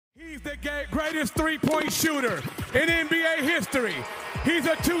He's the greatest three-point shooter in NBA history. He's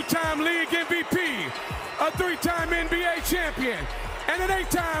a two-time league MVP, a three-time NBA champion, and an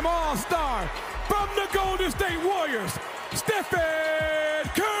 8-time All-Star from the Golden State Warriors, Stephen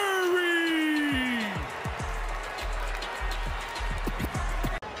Curry.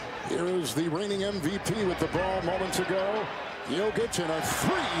 Here is the reigning MVP with the ball moments ago. Jokic, and a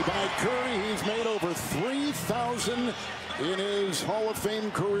three by Curry. He's made over 3,000 in his Hall of Fame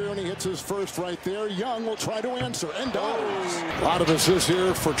career, and he hits his first right there. Young will try to answer, and does. A lot of assists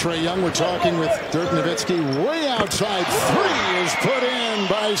here for Trae Young. We're talking with Dirk Nowitzki. Way outside, three is put in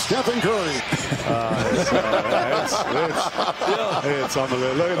by Stephen Curry. It's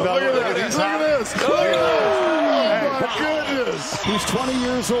unbelievable. Look at this. Oh, my goodness. He's 20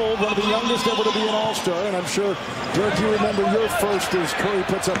 years old, one of the youngest ever to be an All-Star, and I'm sure, Dirk, you remember your first as Curry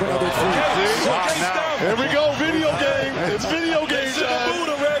puts up another three. Here we go, video game. It's video game time.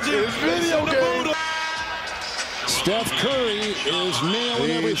 It's video game. Steph Curry is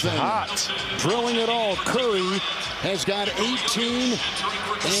nailing everything. Hot. Drilling it all. Curry has got 18.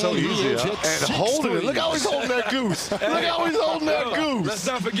 So easy, and holding it. Look how he's holding that goose. Look how he's holding that goose. Let's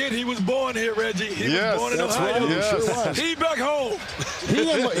not forget he was born here, Reggie. He was born in Ohio. Right. Yes. Sure was. He back home. He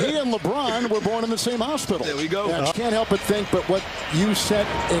and LeBron were born in the same hospital. There we go. I can't help but think, but what you set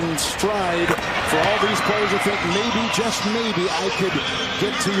in stride for all these players to think, maybe, just maybe, I could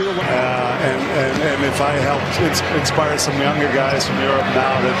get to your level. And if I help inspire some younger guys from Europe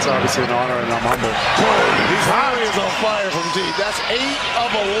now, that's obviously an honor, and I'm humbled. Curry is on fire from deep. That's 8 of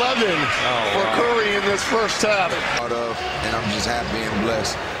 11 for Curry in this first half. And I'm just happy and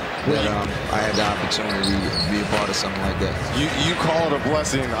blessed that I had the opportunity to be a part of something like that. You call it a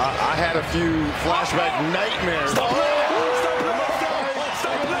blessing. I had a few flashback nightmares. Stop playing with this man.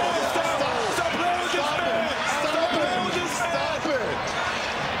 Stop it.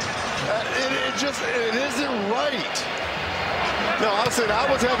 It isn't right. No, I'm saying I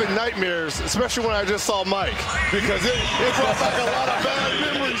was having nightmares, especially when I just saw Mike, because it brought back a lot of bad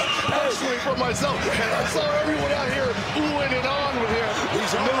memories, personally for myself. And I saw everyone out here oohing and on with him.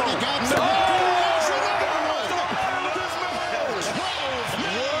 He's already got some.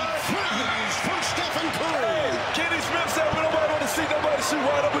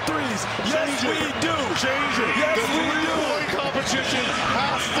 Wide open threes. Yes, we do. Change it. Yes, the we do. three-point competition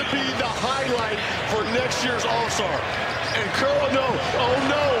has to be the highlight for next year's All-Star. And Curl, no. Oh,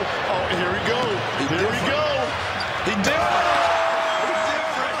 no. Oh, here we go. Here we go. He did.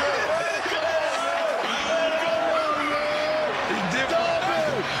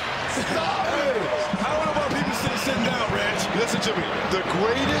 Stop it. I don't know about people still sitting down, Reg. Listen to me. The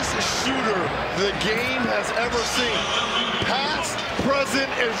greatest shooter the game has ever seen. Past, present,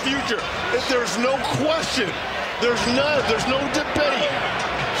 and future. If there's no question, there's no debate.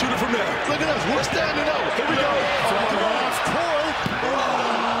 Shoot it from there. Look at us. We're standing up. Here we go. From the half court.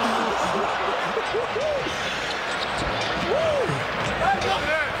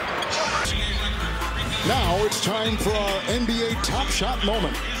 Now it's time for our NBA Top Shot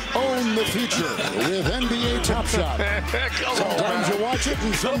moment. Own the future with NBA Top Shot. Sometimes you watch it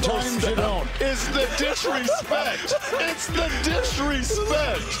and sometimes you don't. It's the disrespect. It's the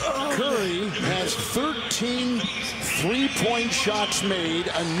disrespect. Curry has 13 three-point shots made,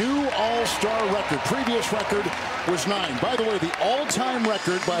 a new All-Star record. Previous record was 9. By the way, the all-time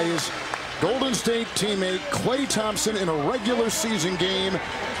record by his Golden State teammate Klay Thompson in a regular season game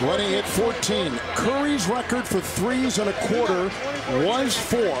when he hit 14. Curry's record for threes in a quarter was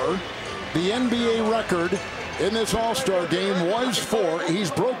 4. The NBA record in this All-Star game was 4.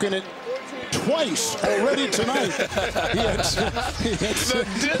 He's broken it twice already tonight. He had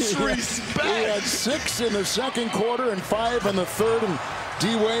 6 in the second quarter and 5 in the third. And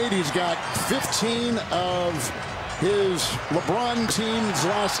D-Wade, he's got 15 of his LeBron team's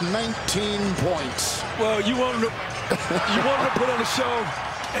last 19 points. Well, you want him to put on the show,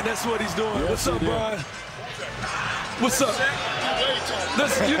 and that's what he's doing. Yes, what's up, Brian? What's up?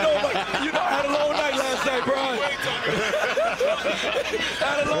 Listen, I had a long night last night, Brian.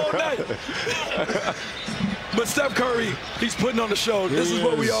 Had a long night. But Steph Curry, he's putting on the show. This is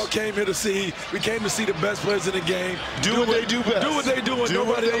what we all came here to see. We came to see the best players in the game. Do what they do best. Do what they do and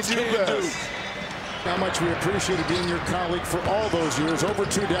nobody else can do. How much we appreciated being your colleague for all those years, over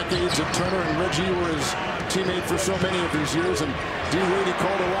 2 decades at Turner, and Reggie, you were his teammate for so many of these years, and D-Wade, he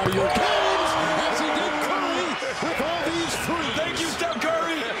called a lot of your games as he did Curry with all these threes. Thank you, Steph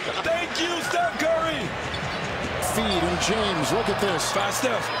Curry. Thank you, Steph Curry. Feed and James, look at this. Fast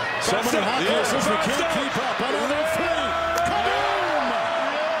Steph. So many hot misses, we can't keep up. Another three. Come on!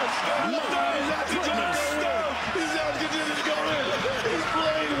 He's out to go in. He's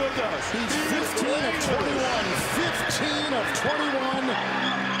playing with He's 15 of 21. 15 of 21.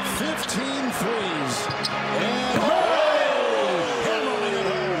 15 threes. And hammering it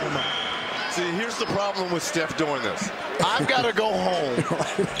home. See, here's the problem with Steph doing this. I've got to go home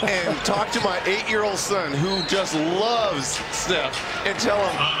and talk to my 8-year-old son who just loves Steph and tell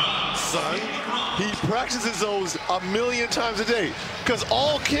him, son, he practices those a million times a day. Because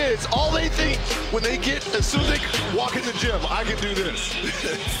all kids, all they think when they get, as soon as they walk in the gym, I can do this.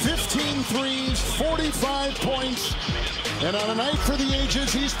 15 threes, 45 points. And on a night for the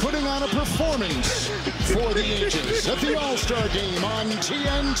ages, he's putting on a performance for the ages at the All-Star Game on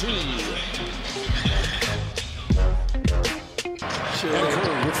TNT. And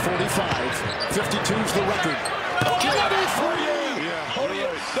Curry with 45. 52's the record.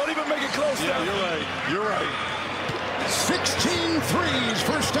 Don't even make it close. Yeah, you're right. 16 threes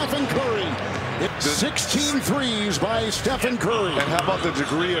for Stephen Curry. 16 threes by Stephen Curry. And how about the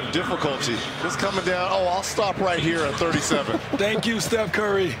degree of difficulty? Just coming down. Oh, I'll stop right here at 37. Thank you, Steph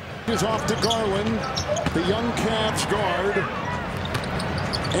Curry. Is off to Garland, the young Cavs guard,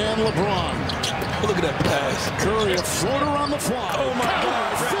 and LeBron. Look at that pass. Curry, a floater on the fly. Oh, my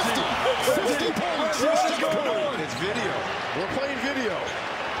God. 50 points. It's video. We're playing video.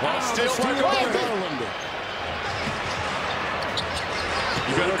 Steal by Garland.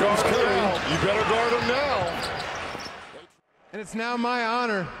 You better guard him now. You better guard him now. And it's now my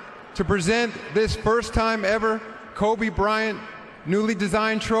honor to present this first time ever Kobe Bryant newly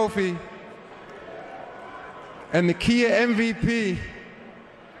designed trophy and the Kia MVP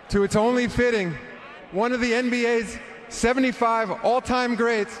to its only fitting, one of the NBA's 75 all-time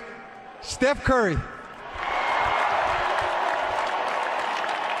greats, Steph Curry.